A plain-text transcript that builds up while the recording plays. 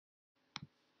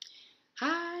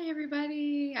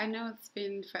everybody. I know it's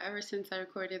been forever since I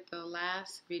recorded the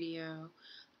last video,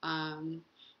 um,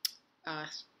 uh,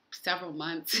 several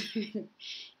months.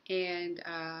 and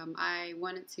I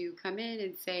wanted to come in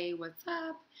and say what's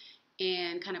up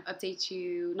and kind of update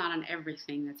you, not on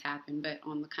everything that's happened, but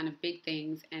on the kind of big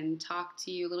things, and talk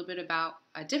to you a little bit about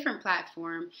a different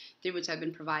platform through which I've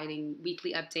been providing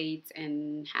weekly updates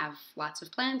and have lots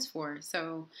of plans for.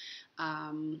 So,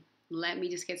 um, let me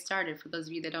just get started. For those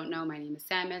of you that don't know, my name is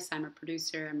Samus. I'm a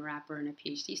producer, I'm a rapper, and a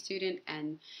PhD student.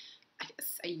 And I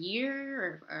guess a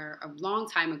year or a long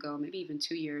time ago, maybe even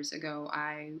 2 years ago,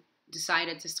 I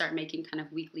decided to start making kind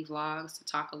of weekly vlogs to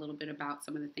talk a little bit about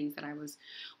some of the things that I was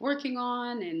working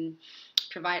on and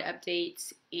provide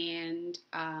updates. And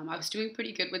I was doing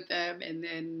pretty good with them. And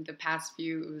then the past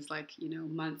few, it was like,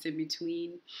 months in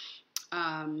between,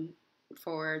 um,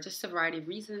 for just a variety of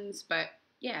reasons. But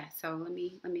yeah, so let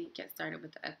me get started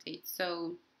with the update.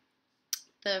 So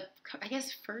the I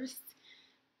guess first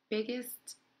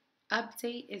biggest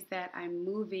update is that I'm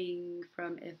moving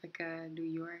from Ithaca, New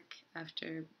York,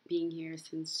 after being here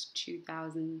since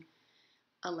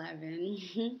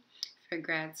 2011 for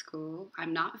grad school.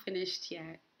 I'm not finished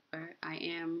yet, but I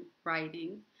am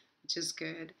writing, which is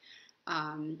good.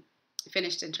 Um,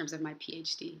 Finished in terms of my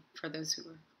PhD, for those who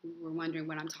were wondering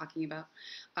what I'm talking about.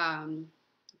 Um,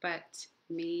 but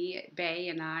me, Bay,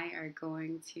 and I are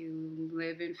going to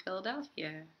live in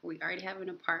Philadelphia. We already have an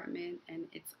apartment, and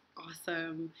it's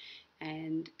awesome.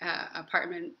 And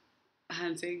apartment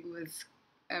hunting was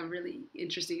a really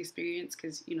interesting experience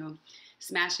because,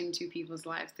 smashing two people's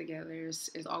lives together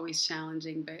is always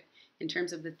challenging. But in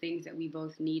terms of the things that we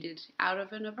both needed out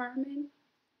of an apartment,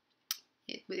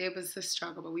 it was a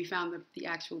struggle, but we found the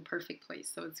actual perfect place,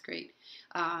 so it's great.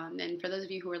 And for those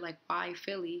of you who are like, why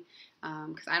Philly?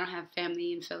 Because I don't have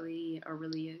family in Philly or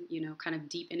really a kind of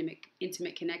deep,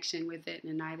 intimate connection with it,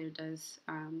 and neither does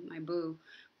my boo.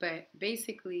 But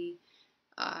basically,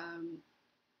 um,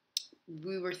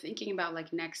 we were thinking about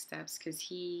like next steps because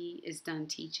he is done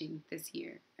teaching this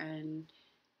year, and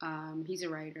he's a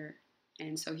writer,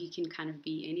 and so he can kind of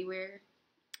be anywhere.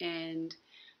 And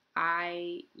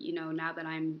now that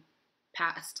I'm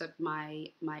past my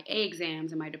A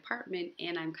exams in my department,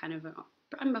 and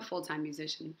I'm a full time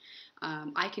musician.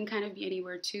 I can kind of be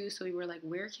anywhere too. So we were like,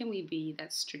 where can we be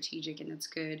that's strategic and that's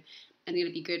good, and going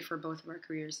to be good for both of our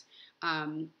careers.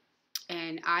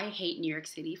 And I hate New York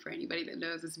City. For anybody that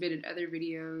knows, it's been in other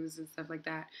videos and stuff like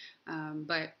that.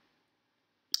 But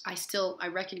I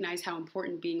recognize how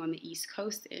important being on the East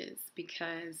Coast is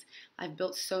because I've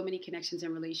built so many connections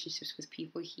and relationships with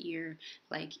people here.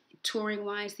 Like touring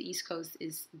wise, the East Coast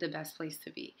is the best place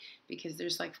to be because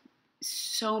there's like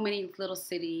so many little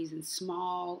cities and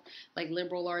small like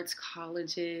liberal arts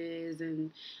colleges,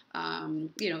 and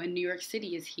and New York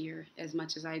City is here. As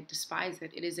much as I despise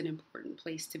it, it is an important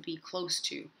place to be close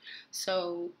to.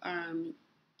 So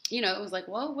it was like,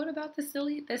 well, what about the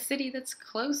city that's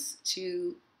close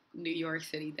to New York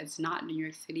City, that's not New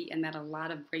York City, and that a lot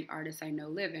of great artists I know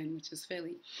live in, which is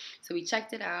Philly. So we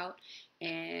checked it out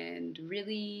and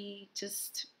really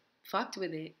just fucked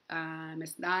with it.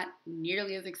 It's not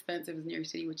nearly as expensive as New York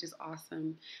City, which is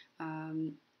awesome.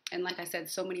 And like I said,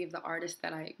 so many of the artists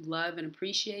that I love and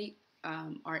appreciate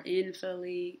are in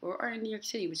Philly or are in New York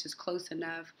City, which is close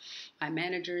enough. My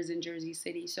manager is in Jersey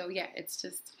City. So yeah, it's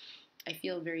just, I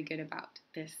feel very good about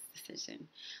this decision.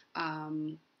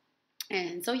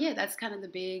 And so, yeah, that's kind of the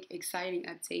big, exciting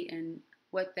update. And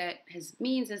what that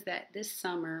means is that this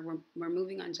summer, we're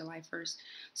moving on July 1st.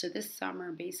 So this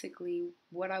summer, basically,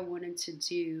 what I wanted to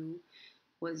do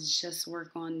was just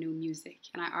work on new music.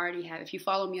 And I already have, if you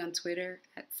follow me on Twitter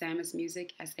at Samus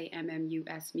Music,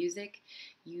 SAMMUS Music,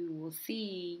 you will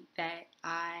see that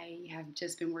I have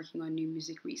just been working on new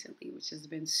music recently, which has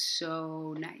been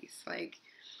so nice. Like,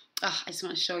 I just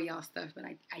want to show y'all stuff, but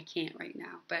I can't right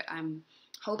now. But I'm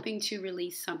hoping to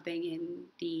release something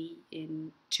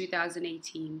in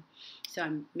 2018. So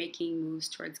I'm making moves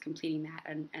towards completing that,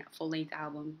 and a full-length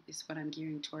album is what I'm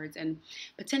gearing towards, and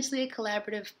potentially a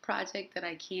collaborative project that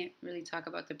I can't really talk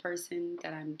about the person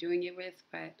that I'm doing it with,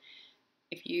 but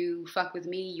if you fuck with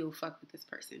me, you'll fuck with this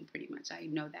person, pretty much. I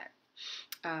know that.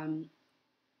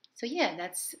 So yeah,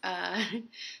 that's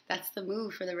that's the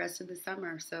move for the rest of the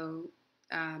summer. So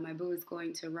my boo is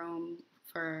going to Rome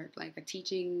for like a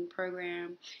teaching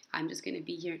program. I'm just going to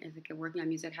be here in Ithaca working on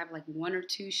music. I have like one or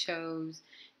two shows.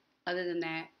 Other than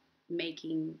that,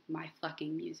 making my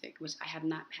fucking music, which I have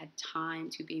not had time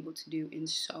to be able to do in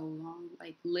so long.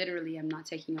 Like literally, I'm not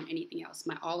taking on anything else.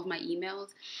 All of my emails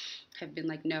have been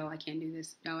like, no, I can't do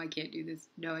this. No, I can't do this.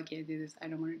 No, I can't do this. I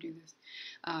don't want to do this.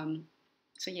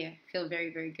 So yeah, feel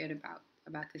very, very good about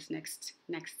about this next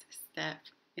step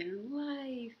in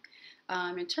life.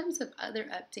 In terms of other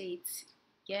updates,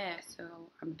 yeah, so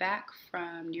I'm back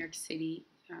from New York City.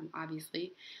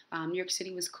 Obviously, New York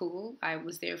City was cool. I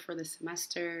was there for the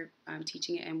semester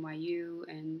teaching at NYU,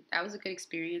 and that was a good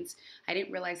experience. I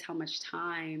didn't realize how much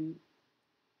time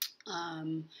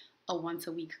um, a once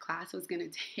a week class was going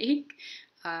to take,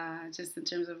 just in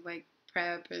terms of like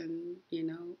prep and,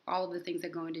 all of the things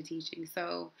that go into teaching.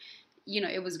 So,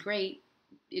 it was great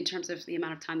in terms of the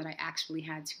amount of time that I actually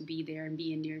had to be there and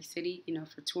be in New York City,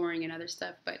 for touring and other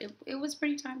stuff. But it was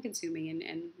pretty time consuming,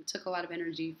 and it took a lot of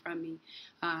energy from me.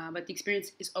 But the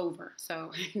experience is over.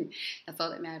 So that's all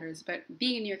that matters. But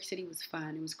being in New York City was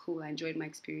fun. It was cool. I enjoyed my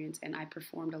experience, and I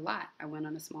performed a lot. I went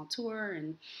on a small tour,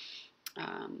 and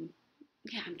um,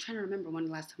 yeah, I'm trying to remember when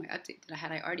the last time I updated.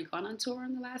 Had I already gone on tour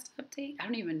on the last update? I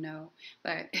don't even know.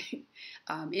 But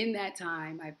in that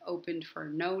time, I've opened for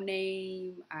No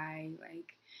Name. I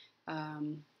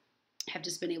have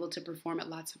just been able to perform at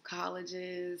lots of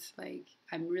colleges. Like,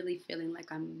 I'm really feeling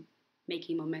like I'm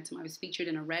making momentum. I was featured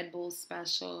in a Red Bull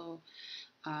special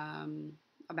um,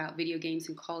 about video games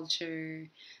and culture.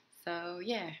 So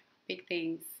yeah, big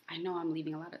things. I know I'm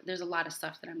leaving there's a lot of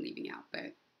stuff that I'm leaving out,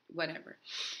 but whatever.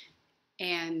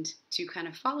 And to kind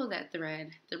of follow that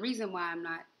thread, the reason why I'm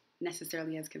not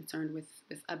necessarily as concerned with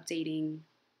updating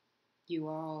you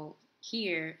all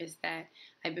here is that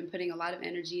I've been putting a lot of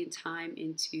energy and time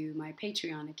into my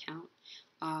Patreon account.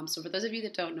 So for those of you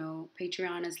that don't know,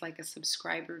 Patreon is like a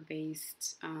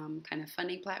subscriber-based kind of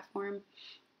funding platform.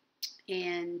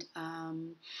 And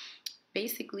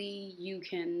basically you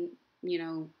can,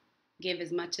 give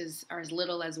as much as or as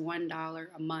little as $1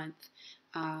 a month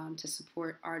to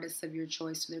support artists of your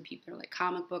choice. So there are people that are like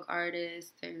comic book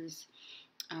artists. There's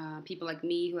people like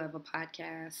me who have a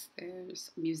podcast. There's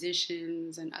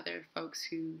musicians and other folks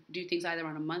who do things either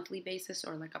on a monthly basis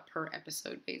or like a per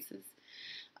episode basis.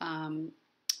 Um,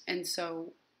 and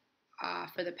so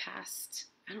for the past,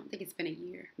 I don't think it's been a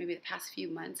year, maybe the past few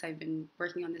months, I've been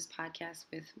working on this podcast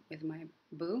with my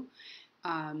boo.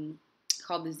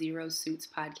 Called the Zero Suits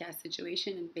Podcast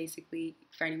Situation. And basically,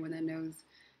 for anyone that knows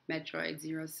Metroid,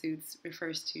 Zero Suits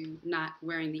refers to not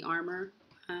wearing the armor.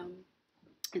 And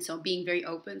so being very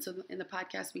open. So in the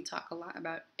podcast, we talk a lot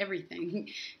about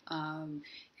everything.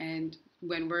 And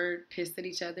when we're pissed at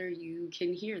each other, you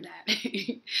can hear that.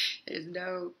 There's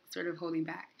no sort of holding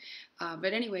back.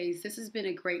 But anyways, this has been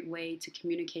a great way to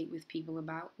communicate with people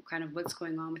about kind of what's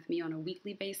going on with me on a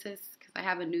weekly basis. Because I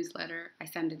have a newsletter. I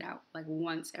send it out like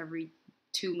once every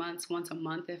 2 months, once a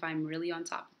month if I'm really on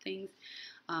top of things.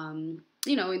 And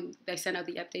I send out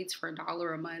the updates for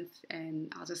 $1 a month, and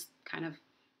I'll just kind of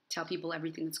tell people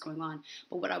everything that's going on.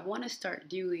 But what I want to start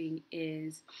doing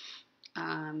is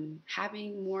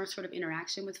having more sort of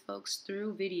interaction with folks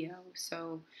through video.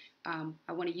 So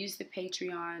I want to use the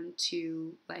Patreon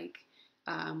to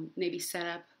maybe set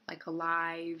up like a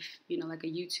live, like a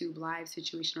YouTube live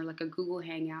situation or like a Google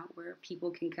Hangout where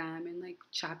people can come and like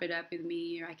chop it up with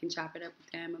me, or I can chop it up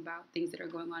with them about things that are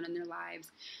going on in their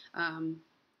lives.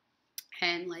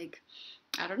 And like,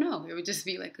 I don't know, it would just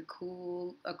be like a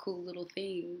cool little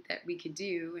thing that we could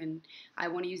do. And I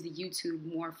want to use the YouTube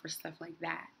more for stuff like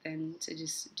that than to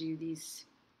just do these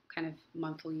kind of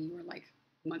monthly or like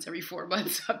once every 4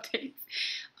 months updates.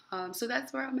 So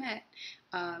that's where I'm at.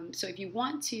 So if you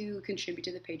want to contribute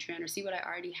to the Patreon or see what I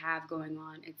already have going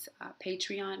on, it's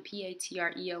Patreon,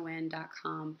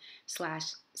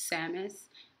 patreon.com/Samus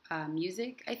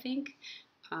music, I think.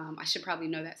 I should probably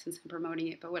know that since I'm promoting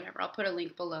it, but whatever. I'll put a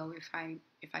link below if I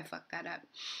fuck that up.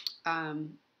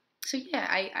 So yeah,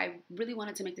 I really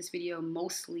wanted to make this video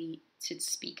mostly to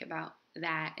speak about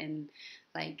that and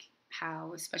like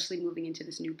how, especially moving into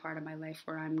this new part of my life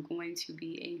where I'm going to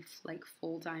be a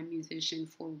full-time musician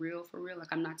for real.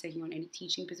 Like I'm not taking on any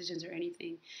teaching positions or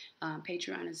anything.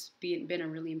 Patreon has been a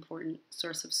really important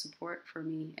source of support for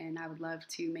me, and I would love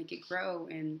to make it grow.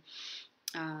 And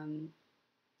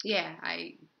yeah,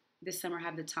 I this summer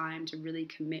have the time to really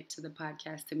commit to the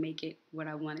podcast to make it what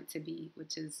I want it to be,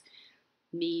 which is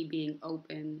me being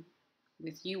open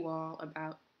with you all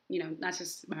about, not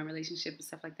just my relationship and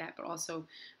stuff like that, but also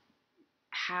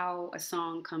how a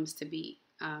song comes to be.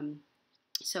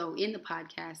 So in the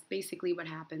podcast, basically what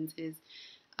happens is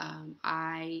I'm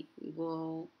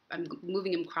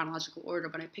moving in chronological order,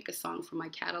 but I pick a song from my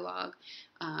catalog.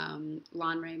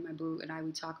 Lon Ray, my boo, and I,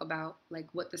 we talk about like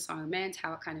what the song meant,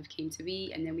 how it kind of came to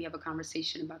be, and then we have a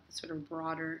conversation about the sort of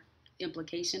broader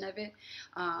implication of it.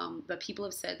 But people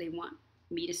have said they want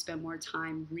me to spend more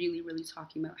time really, really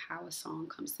talking about how a song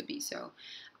comes to be. So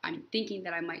I'm thinking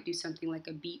that I might do something like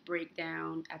a beat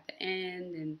breakdown at the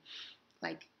end and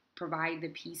like provide the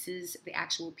pieces, the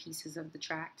actual pieces of the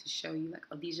track to show you like,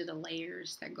 oh, these are the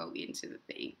layers that go into the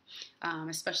thing,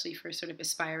 especially for sort of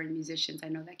aspiring musicians. I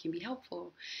know that can be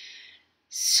helpful.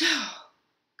 So,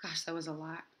 gosh, that was a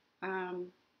lot.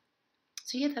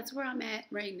 So yeah, that's where I'm at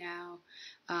right now.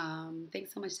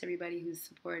 Thanks so much to everybody who's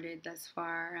supported thus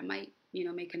far. I might,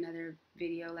 make another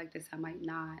video like this. I might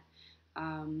not.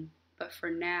 But for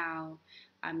now,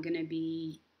 I'm going to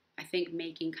be, I think,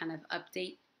 making kind of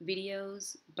update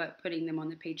videos, but putting them on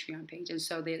the Patreon page. And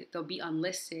so they'll be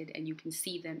unlisted and you can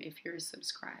see them if you're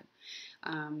subscribed.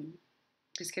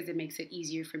 Just because it makes it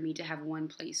easier for me to have one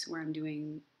place where I'm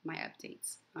doing my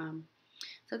updates.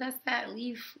 So that's that.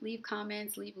 Leave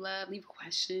comments, leave love, leave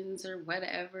questions or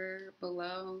whatever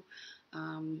below.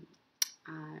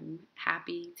 I'm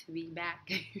happy to be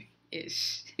back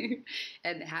ish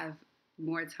and have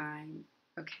more time.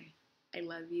 Okay. I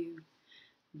love you.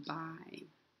 Bye.